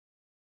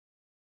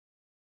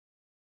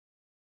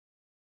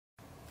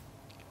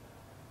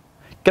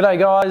G'day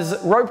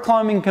guys, rope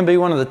climbing can be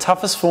one of the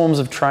toughest forms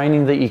of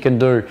training that you can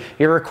do.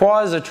 It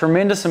requires a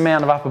tremendous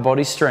amount of upper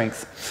body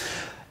strength.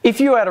 If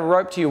you add a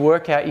rope to your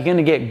workout, you're going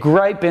to get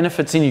great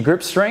benefits in your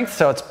grip strength,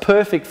 so it's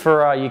perfect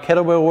for your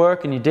kettlebell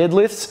work and your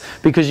deadlifts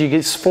because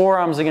your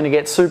forearms are going to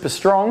get super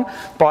strong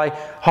by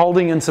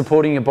holding and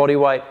supporting your body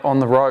weight on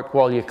the rope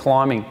while you're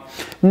climbing.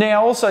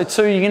 Now also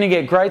too, you're going to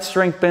get great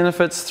strength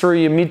benefits through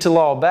your mid to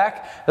lower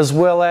back as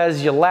well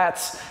as your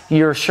lats,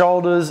 your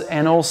shoulders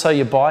and also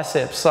your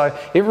biceps. So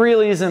it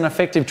really is an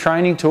effective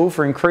training tool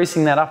for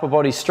increasing that upper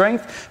body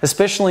strength,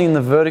 especially in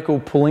the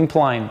vertical pulling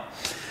plane.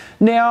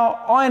 Now,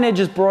 Iron Edge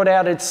has brought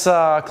out its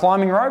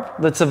climbing rope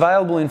that's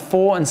available in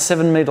 4 and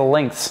 7 metre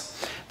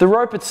lengths. The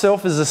rope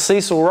itself is a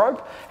seesaw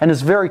rope and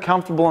is very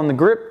comfortable on the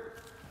grip.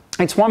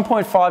 It's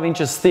 1.5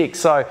 inches thick,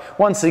 so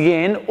once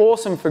again,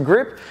 awesome for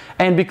grip,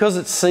 and because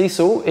it's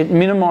seesaw, it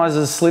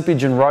minimises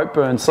slippage and rope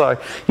burn, so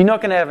you're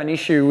not going to have an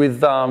issue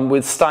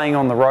with staying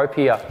on the rope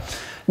here.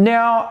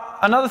 Now,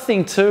 another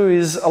thing too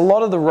is a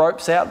lot of the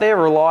ropes out there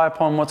rely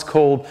upon what's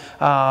called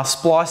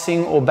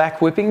splicing or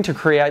back whipping to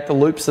create the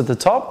loops at the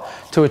top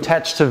to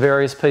attach to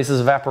various pieces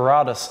of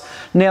apparatus.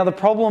 Now, the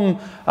problem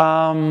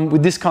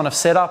with this kind of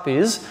setup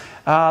is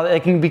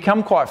they can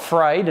become quite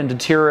frayed and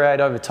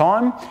deteriorate over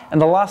time, and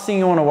the last thing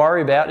you want to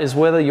worry about is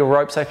whether your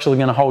rope's actually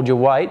going to hold your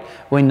weight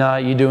when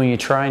you're doing your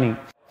training.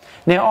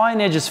 Now, Iron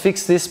Edge has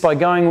fixed this by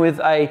going with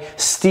a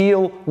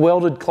steel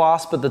welded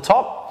clasp at the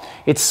top.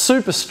 It's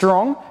super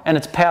strong and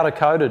it's powder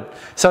coated.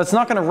 So it's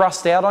not going to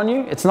rust out on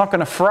you, it's not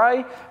going to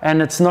fray,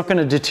 and it's not going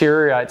to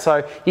deteriorate.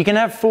 So you can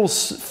have full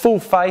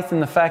faith in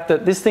the fact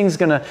that this thing's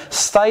going to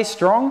stay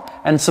strong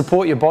and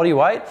support your body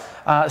weight,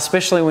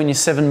 especially when you're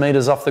 7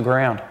 metres off the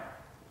ground.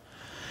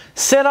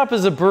 Set up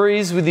as a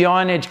breeze with the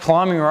Iron Edge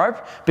climbing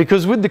rope,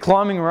 because with the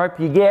climbing rope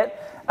you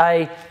get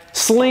a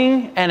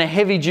sling and a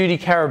heavy duty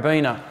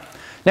carabiner.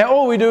 Now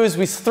all we do is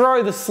we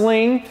throw the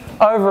sling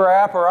over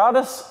our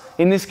apparatus,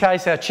 in this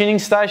case our chinning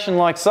station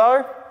like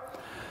so.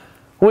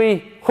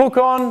 We hook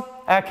on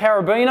our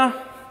carabiner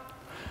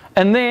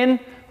and then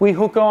we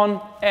hook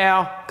on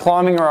our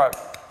climbing rope,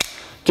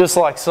 just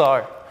like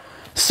so.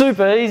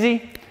 Super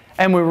easy,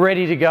 and we're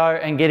ready to go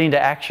and get into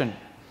action.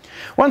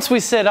 Once we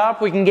set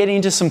up, we can get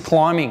into some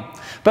climbing,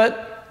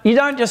 but you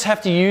don't just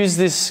have to use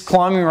this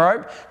climbing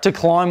rope to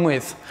climb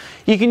with.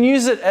 You can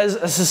use it as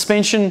a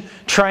suspension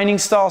training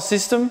style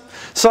system.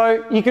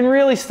 So you can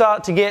really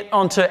start to get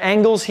onto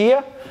angles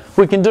here.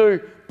 We can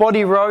do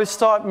body rows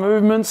type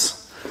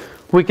movements.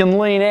 We can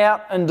lean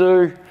out and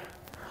do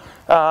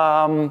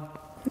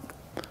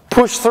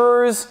push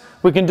throughs.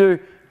 We can do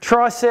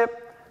tricep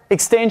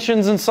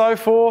extensions and so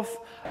forth.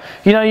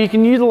 You know, you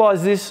can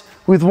utilize this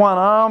with one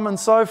arm and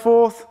so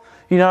forth.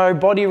 You know,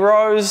 body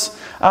rows.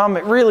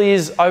 It really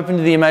is open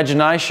to the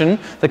imagination,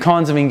 the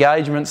kinds of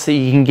engagements that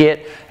you can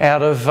get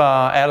out of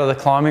the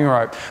climbing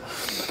rope.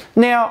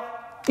 Now,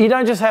 you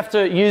don't just have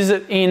to use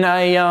it in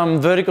a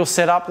vertical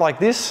setup like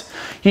this.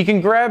 You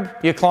can grab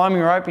your climbing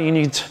rope and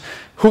you can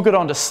hook it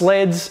onto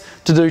sleds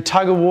to do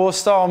tug-of-war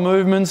style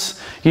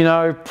movements, you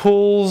know,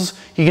 pulls,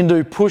 you can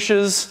do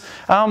pushes.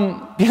 You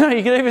know,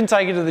 you can even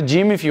take it to the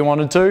gym if you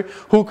wanted to,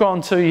 hook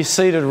onto your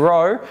seated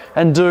row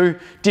and do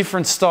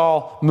different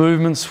style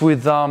movements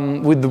with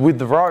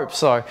the rope.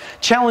 So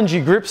challenge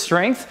your grip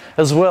strength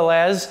as well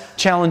as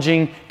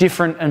challenging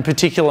different and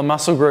particular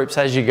muscle groups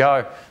as you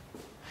go.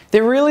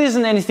 There really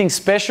isn't anything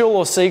special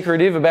or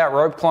secretive about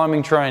rope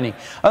climbing training,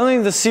 only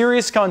the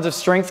serious kinds of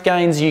strength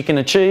gains you can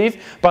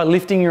achieve by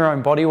lifting your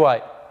own body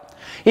weight.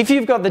 If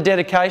you've got the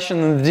dedication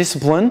and the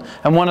discipline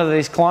and one of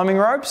these climbing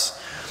ropes,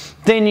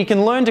 then you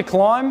can learn to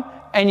climb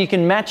and you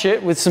can match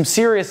it with some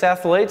serious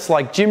athletes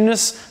like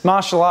gymnasts,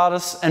 martial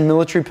artists and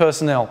military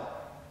personnel.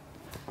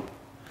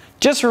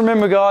 Just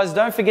remember guys,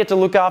 don't forget to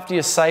look after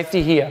your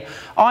safety here.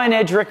 Iron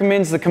Edge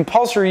recommends the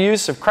compulsory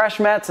use of crash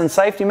mats and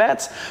safety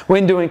mats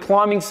when doing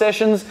climbing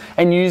sessions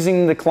and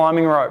using the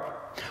climbing rope.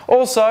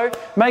 Also,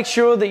 make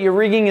sure that your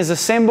rigging is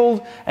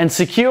assembled and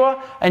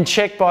secure and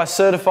checked by a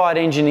certified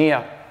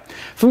engineer.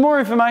 For more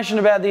information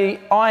about the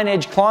Iron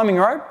Edge climbing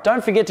rope,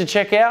 don't forget to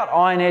check out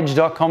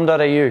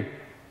ironedge.com.au.